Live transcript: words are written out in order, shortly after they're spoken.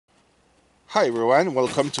Hi everyone,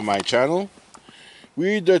 welcome to my channel.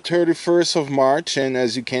 We're the 31st of March and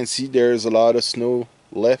as you can see there's a lot of snow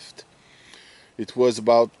left. It was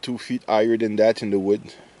about 2 feet higher than that in the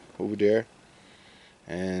wood over there.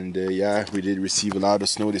 And yeah, we did receive a lot of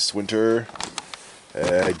snow this winter.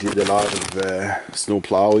 I did a lot of snow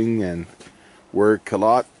plowing and work a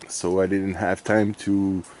lot, so I didn't have time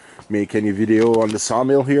to make any video on the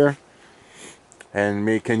sawmill here and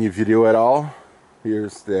make any video at all.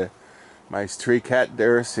 Here's my stray cat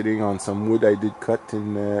there sitting on some wood I did cut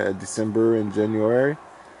in December and January.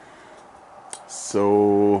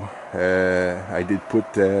 So I did put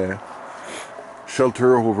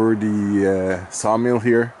shelter over the sawmill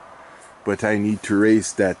here, but I need to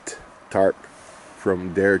raise that tarp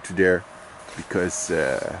from there to there because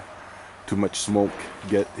too much smoke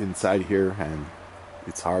get inside here and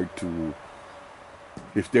it's hard to,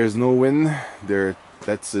 if there's no wind there,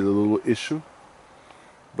 that's a little issue.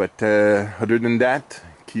 But other than that,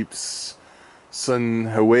 keeps sun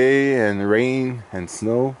away and rain and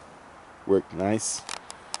snow. Worked nice.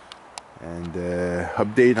 And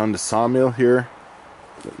update on the sawmill here.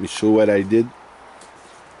 Let me show what I did.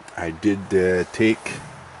 I did take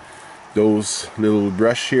those little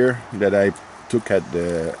brush here that I took at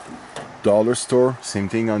the dollar store. Same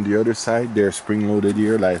thing on the other side. They're spring loaded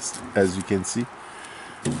here, as you can see.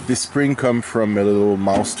 This spring come from a little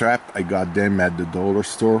mouse trap. I got them at the dollar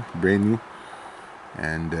store, brand new.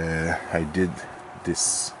 And I did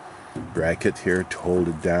this bracket here to hold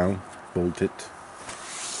it down, bolt it.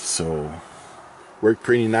 So worked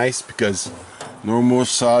pretty nice because no more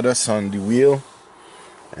sawdust on the wheel,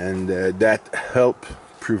 and that help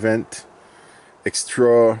prevent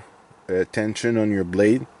extra tension on your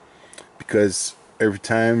blade, because every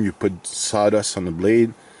time you put sawdust on the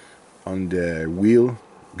blade, on the wheel,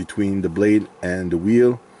 between the blade and the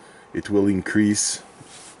wheel, it will increase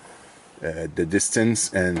the distance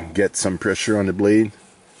and get some pressure on the blade.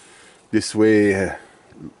 This way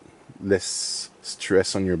less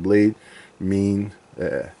stress on your blade, mean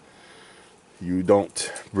you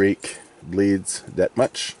don't break blades that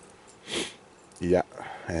much. Yeah,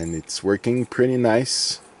 and it's working pretty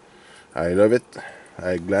nice. I love it.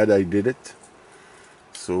 I'm glad I did it.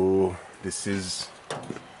 So this is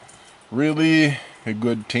really a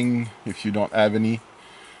good thing. If you don't have any,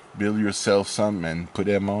 build yourself some and put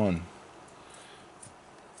them on.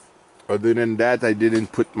 Other than that, I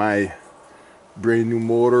didn't put my brand new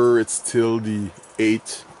motor. It's still the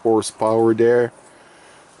 8 horsepower there.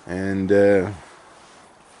 And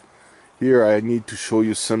here I need to show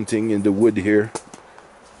you something in the wood here.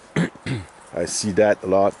 I see that a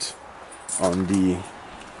lot on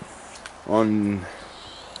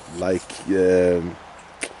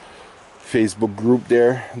Facebook group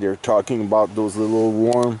there. They're talking about those little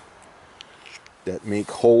worms that make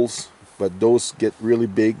holes, but those get really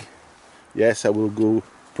big. Yes, I will go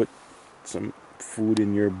put some food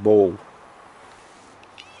in your bowl.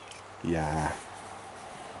 Yeah,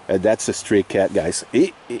 that's a stray cat, guys.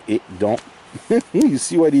 Don't. You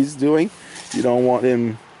see what he's doing? You don't want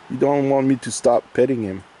him. You don't want me to stop petting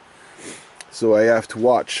him. So I have to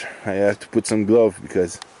watch. I have to put some glove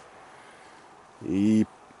because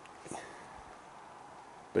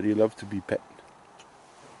but he loves to be pet.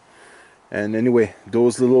 And anyway,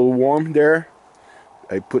 those little worms there,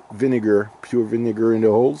 I put vinegar, pure vinegar in the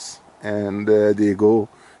holes, and they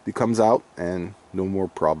comes out and no more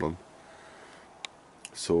problem.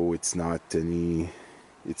 So it's not dangerous.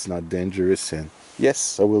 And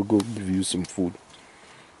yes, I will go give you some food.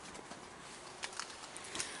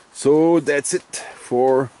 So that's it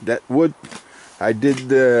for that wood. I did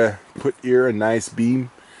put here a nice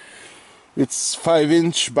beam. It's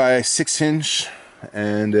 5" by 6",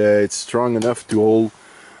 and it's strong enough to hold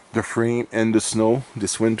the frame and the snow.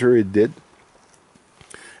 This winter it did.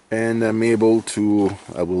 And I'm able to,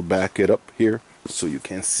 I will back it up here so you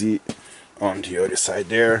can see it on the other side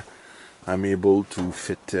there. I'm able to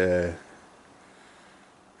fit a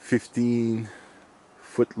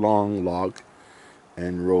 15-foot long log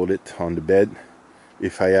and roll it on the bed.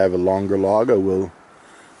 If I have a longer log, I will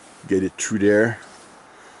get it through there.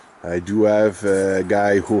 I do have a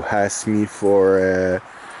guy who asked me for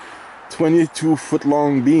 22-foot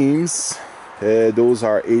long beams. Those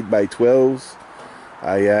are 8 by 12s.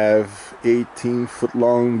 I have 18-foot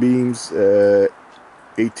long beams,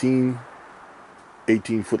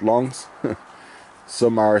 18-foot longs.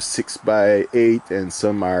 Some are 6 by 8 and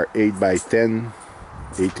some are 8 by 10,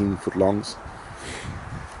 18-foot longs.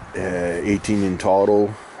 18 in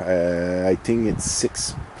total. I think it's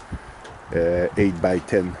 8 by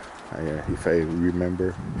 10, if I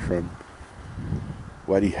remember from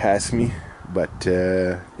what he asked me. But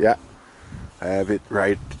yeah, I have it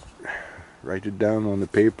write it down on the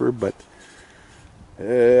paper, but I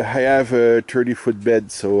have a 30-foot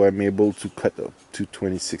bed, so I'm able to cut up to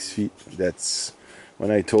 26 feet. That's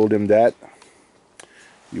when I told him that,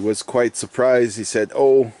 he was quite surprised. He said,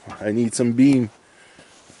 "Oh, I need some beam."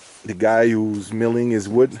 The guy who's milling his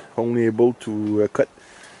wood only able to cut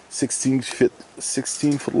 16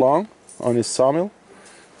 foot long on his sawmill,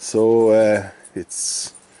 so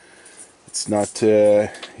it's not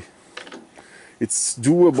it's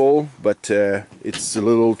doable, but it's a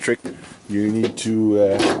little trick. You need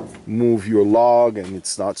to move your log, and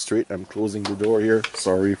it's not straight. I'm closing the door here.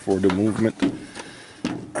 Sorry for the movement.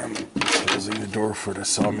 I'm closing the door for the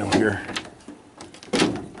sawmill here.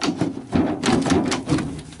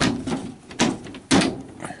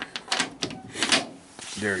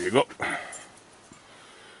 There you go.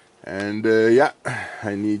 And yeah,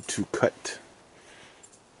 I need to cut.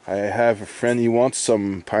 I have a friend, he wants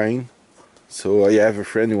some pine. So I have a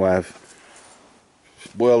friend who have,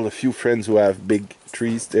 well, a few friends who have big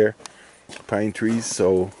trees there, pine trees.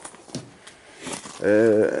 So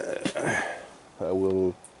I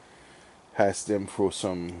will ask them for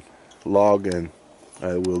some log, and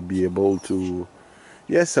I will be able to,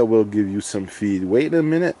 yes, I will give you some feed. Wait a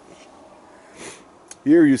minute.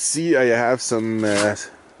 Here you see I have some,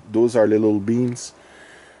 those are little beams,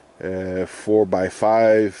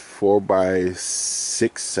 4x5,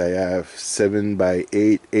 4x6. I have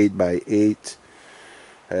 7x8, 8x8.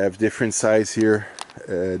 I have different size here.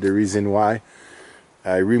 The reason why,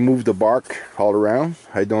 I remove the bark all around.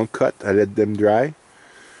 I don't cut, I let them dry.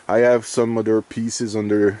 I have some other pieces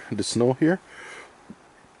under the snow here,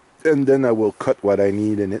 and then I will cut what I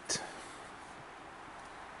need in it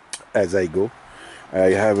as I go.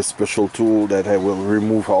 I have a special tool that I will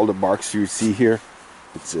remove all the barks you see here.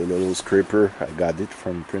 It's a little scraper. I got it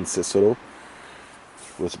from Princess Auto. It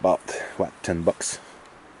was about, what, 10 bucks.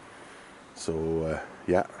 So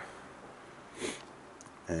yeah,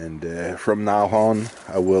 and from now on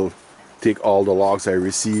I will take all the logs I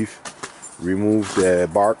receive, remove the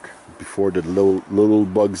bark before the little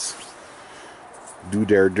bugs do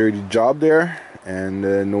their dirty job there, and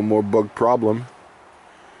no more bug problem.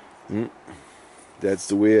 That's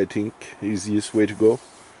the way, I think, easiest way to go.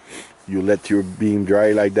 You let your beam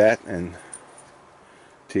dry like that and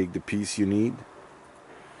take the piece you need.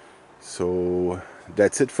 So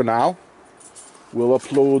that's it for now. We'll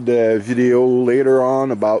upload a video later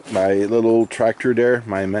on about my little tractor there,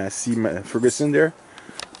 my Massey Ferguson there.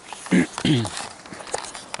 I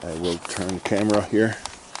will turn the camera here.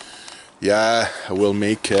 Yeah, I will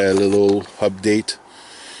make a little update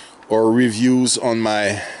or reviews on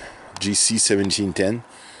my GC 1710.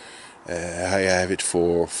 I have it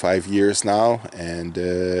for 5 years now, and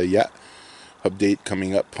yeah, update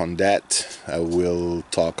coming up on that. I will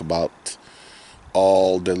talk about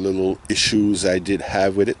all the little issues I did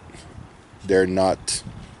have with it. They're not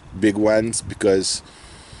big ones because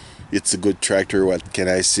it's a good tractor. What can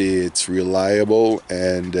I say? It's reliable,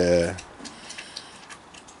 and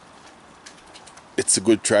it's a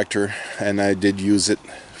good tractor, and I did use it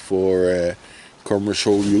for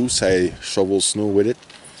commercial use. I shovel snow with it.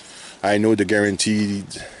 I know the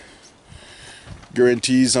guarantees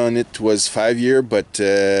on it was 5 years, but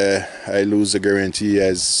I lose the guarantee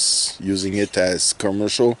as using it as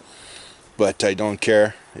commercial. But I don't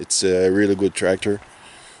care. It's a really good tractor,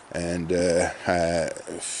 and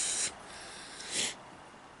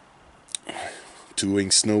doing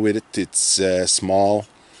snow with it, it's small.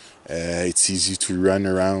 It's easy to run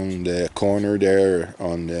around the corner there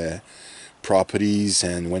on the properties,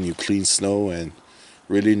 and when you clean snow, and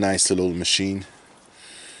really nice little machine.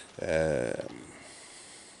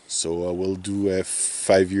 So I will do a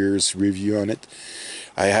 5 years review on it.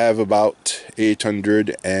 I have about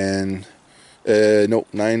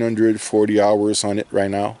 940 hours on it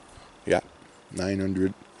right now. Yeah,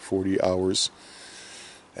 940 hours.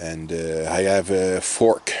 And I have a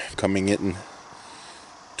fork coming in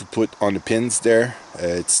to put on the pins there.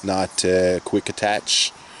 It's not quick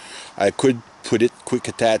attach. I could put it quick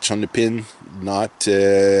attach on the pin, not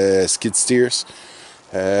skid steers.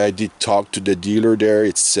 I did talk to the dealer there.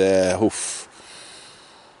 It's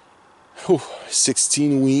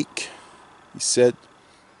 16 week, he said,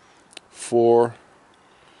 for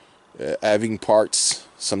having parts.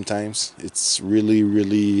 Sometimes it's really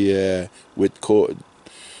with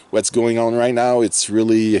what's going on right now, it's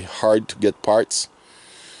really hard to get parts.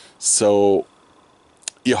 So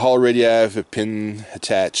you already have a pin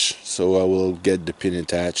attached, so I will get the pin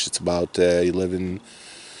attached. It's about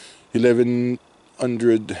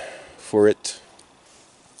 1100 for it.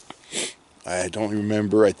 I don't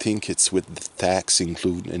remember. I think it's with the tax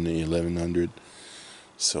included in the 1100.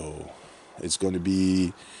 So it's going to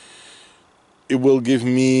be. It will give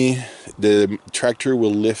me, the tractor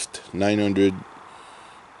will lift 900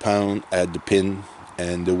 pound at the pin,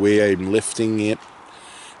 and the way I'm lifting it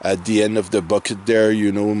at the end of the bucket there, you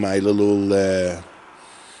know, my little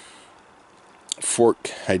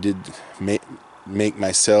fork I did make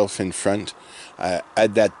myself in front.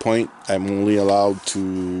 At that point, I'm only allowed to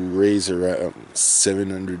raise around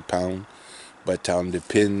 700 pound, but on the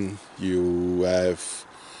pin you have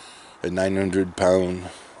a 900 pound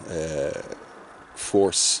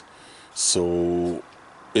force, so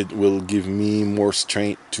it will give me more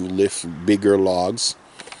strength to lift bigger logs.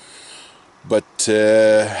 But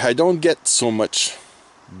I don't get so much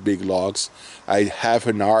big logs. I have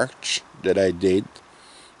an arch that I did,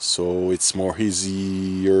 so it's more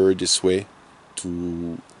easier this way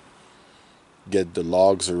to get the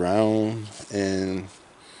logs around. And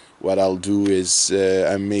what I'll do is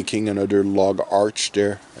I'm making another log arch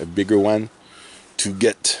there, a bigger one, to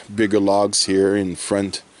get bigger logs here in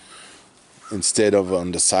front instead of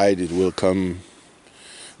on the side. It will come,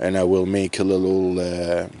 and I will make a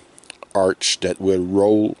little arch that will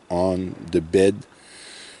roll on the bed,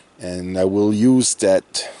 and I will use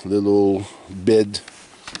that little bed.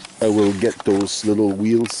 I will get those little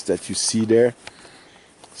wheels that you see there.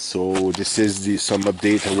 So this is some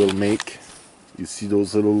update I will make. You see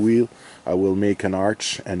those little wheels? I will make an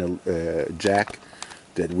arch and a jack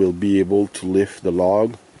that will be able to lift the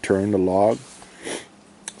log, turn the log,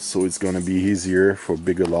 so it's going to be easier for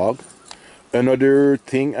bigger log. Another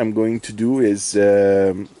thing I'm going to do is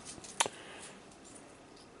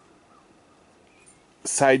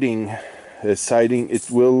siding.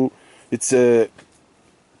 It's a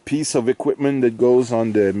piece of equipment that goes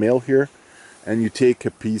on the mill here, and you take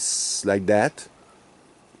a piece like that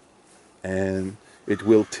and it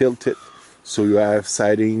will tilt it, so you have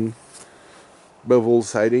siding, bevel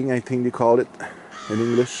siding I think they call it in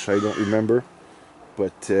English, I don't remember,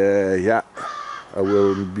 but yeah, I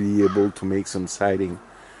will be able to make some siding.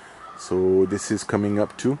 So this is coming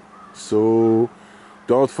up too, so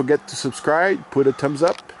don't forget to subscribe, put a thumbs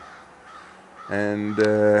up, and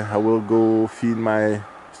I will go feed my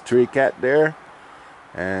stray cat there,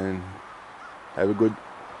 and have a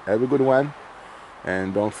good one,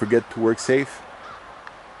 and don't forget to work safe.